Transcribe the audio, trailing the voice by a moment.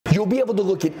you'll be able to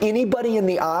look at anybody in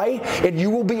the eye and you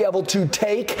will be able to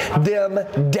take them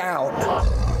down.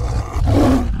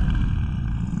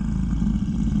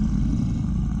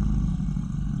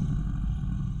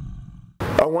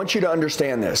 I want you to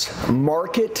understand this.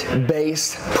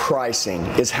 Market-based pricing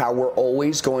is how we're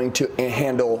always going to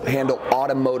handle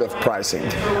automotive pricing.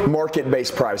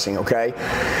 Market-based pricing, okay?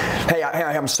 Hey,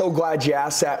 I'm so glad you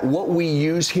asked that. What we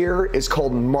use here is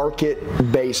called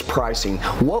market-based pricing.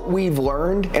 What we've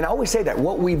learned, and I always say that,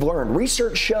 what we've learned,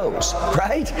 research shows,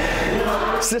 right?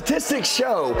 Statistics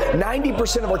show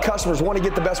 90% of our customers want to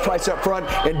get the best price up front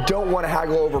and don't want to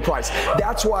haggle over price.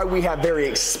 That's why we have very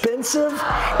expensive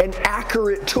and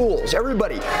accurate tools.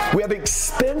 Everybody, we have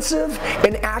expensive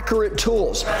and accurate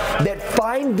tools that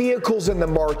find vehicles in the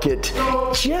market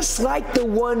just like the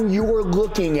one you were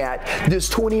looking at, this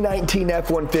 2019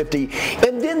 F-150,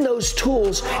 and then those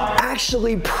tools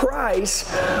actually price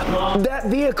that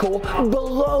vehicle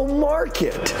below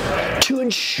market to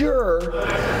ensure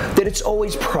that it's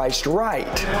always priced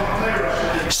right.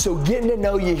 So getting to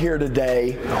know you here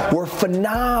today, we're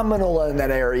phenomenal in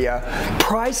that area.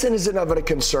 Pricing isn't of a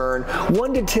concern.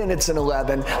 1 to 10, it's an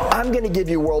 11. I'm going to give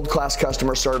you world-class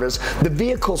customer service. The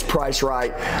vehicle's priced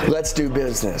right. Let's do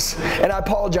business. And I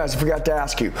apologize, I forgot to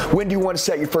ask you, when do you want to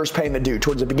set your first payment due?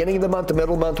 Towards the beginning of the month, the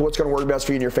middle of the month, what's going to work best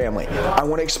for you and your family? I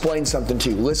want to explain something to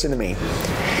you. Listen to me.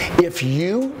 If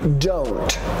you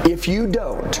don't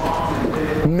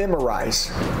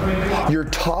memorize your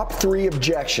top 3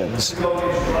 objections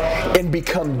and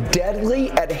become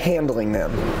deadly at handling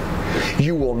them,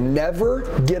 you will never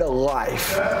get a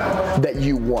life that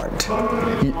you want.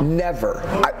 Never.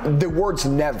 The word's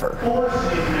never.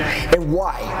 And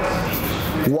why?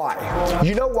 Why?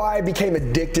 You know why I became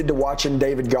addicted to watching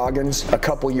David Goggins a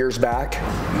couple years back?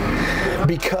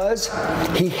 Because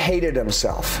he hated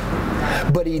himself.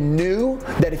 But he knew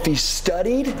that if he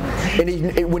studied, and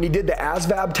when he did the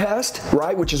ASVAB test,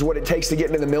 right, which is what it takes to get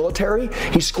into the military,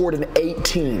 he scored an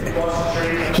 18.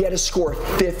 He had to score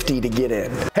 50 to get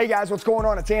in. Hey guys, what's going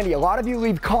on? It's Andy. A lot of you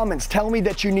leave comments telling me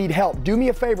that you need help. Do me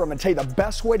a favor, I'm going to tell you the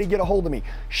best way to get a hold of me.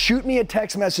 Shoot me a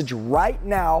text message right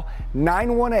now,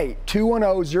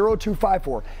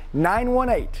 918-210-0254.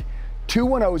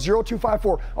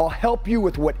 918-210-0254. I'll help you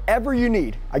with whatever you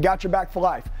need. I got your back for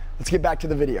life. Let's get back to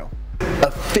the video.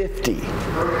 A 50.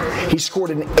 He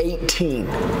scored an 18.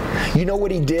 You know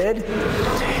what he did?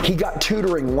 He got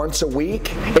tutoring once a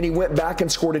week and he went back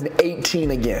and scored an 18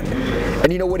 again.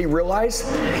 And you know what he realized?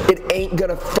 It ain't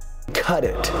gonna cut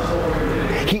it.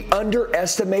 He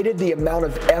underestimated the amount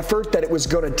of effort that it was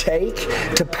going to take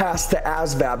to pass the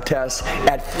ASVAB test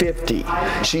at 50.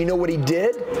 So you know what he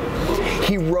did?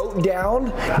 He wrote down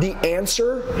the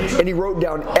answer and he wrote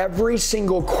down every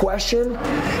single question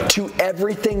to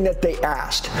everything that they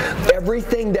asked.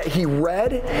 Everything that he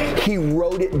read, he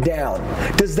wrote it down.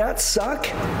 Does that suck?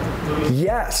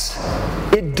 Yes,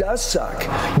 it does suck.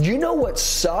 You know what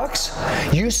sucks?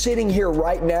 You sitting here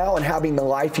right now and having the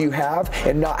life you have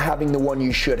and not having the one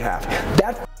you should have.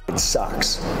 That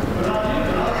sucks.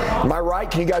 Am I right?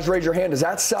 Can you guys raise your hand? Does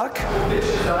that suck?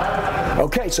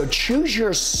 Okay, so choose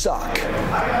your suck.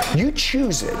 You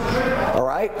choose it. All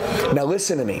right? Now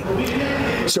listen to me.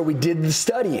 So we did the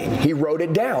studying. He wrote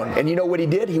it down. And you know what he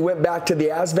did? He went back to the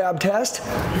ASVAB test,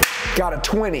 got a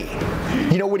 20.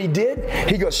 You know what he did?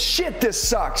 He goes, shit, this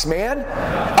sucks, man.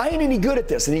 I ain't any good at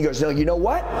this. And he goes, no, you know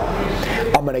what?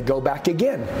 I'm going to go back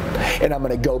again. And I'm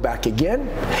going to go back again.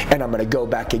 And I'm going to go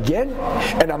back again.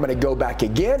 And I'm going to go back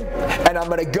again. And I'm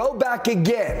going to go back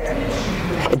again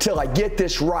until I get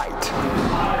this right.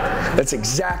 That's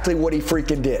exactly what he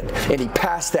freaking did. And he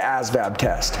passed the ASVAB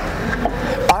test.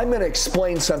 I'm going to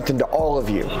explain something to all of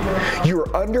you. You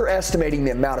are underestimating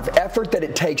the amount of effort that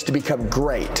it takes to become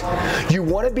great. You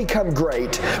want to become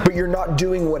great, but you're not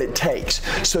doing what it takes.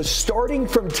 So starting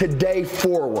from today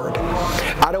forward,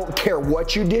 I don't care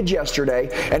what you did yesterday,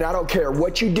 and I don't care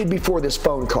what you did before this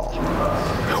phone call.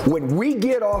 When we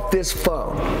get off this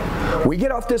phone, we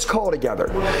get off this call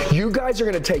together, you guys are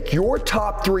going to take your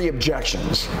top 3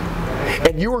 objections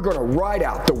and you are going to write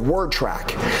out the word track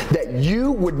that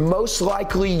you would most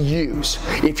likely use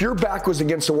if your back was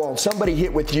against the wall and somebody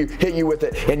hit you with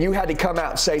it and you had to come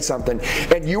out and say something,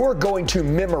 and you are going to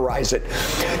memorize it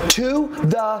to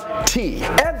the T.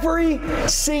 Every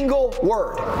single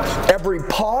word, every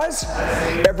pause,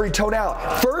 every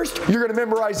tonality. First, you're going to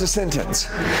memorize the sentence.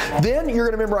 Then you're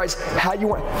going to memorize how you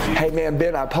want. Hey man,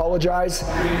 Ben, I apologize.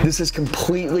 This is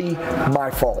completely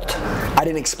my fault. I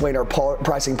didn't explain our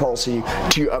pricing policy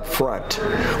to you up front.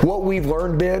 What we've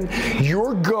learned, Ben,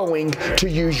 You're going to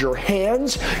use your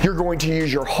hands, you're going to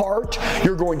use your heart,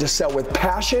 you're going to sell with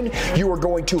passion, you are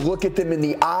going to look at them in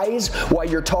the eyes while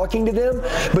you're talking to them,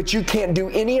 but you can't do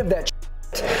any of that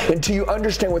until you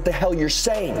understand what the hell you're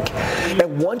saying.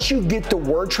 And once you get the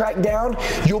word track down,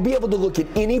 you'll be able to look at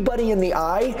anybody in the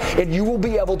eye and you will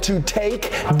be able to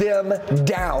take them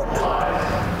down.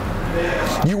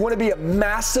 You want to be a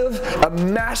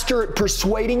master at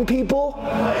persuading people?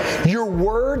 Your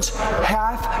words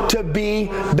have to be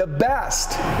the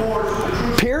best.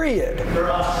 Period.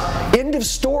 End of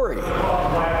story.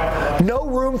 No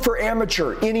room for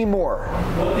amateur anymore.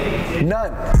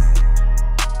 None.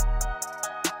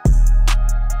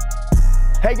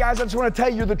 Hey guys, I just want to tell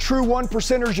you, you're the true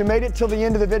 1%ers. You made it till the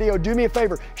end of the video. Do me a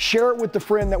favor, share it with the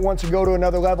friend that wants to go to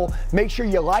another level. Make sure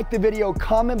you like the video,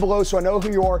 comment below so I know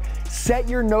who you are, set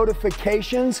your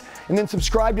notifications, and then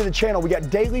subscribe to the channel. We got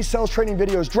daily sales training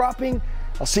videos dropping.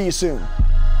 I'll see you soon.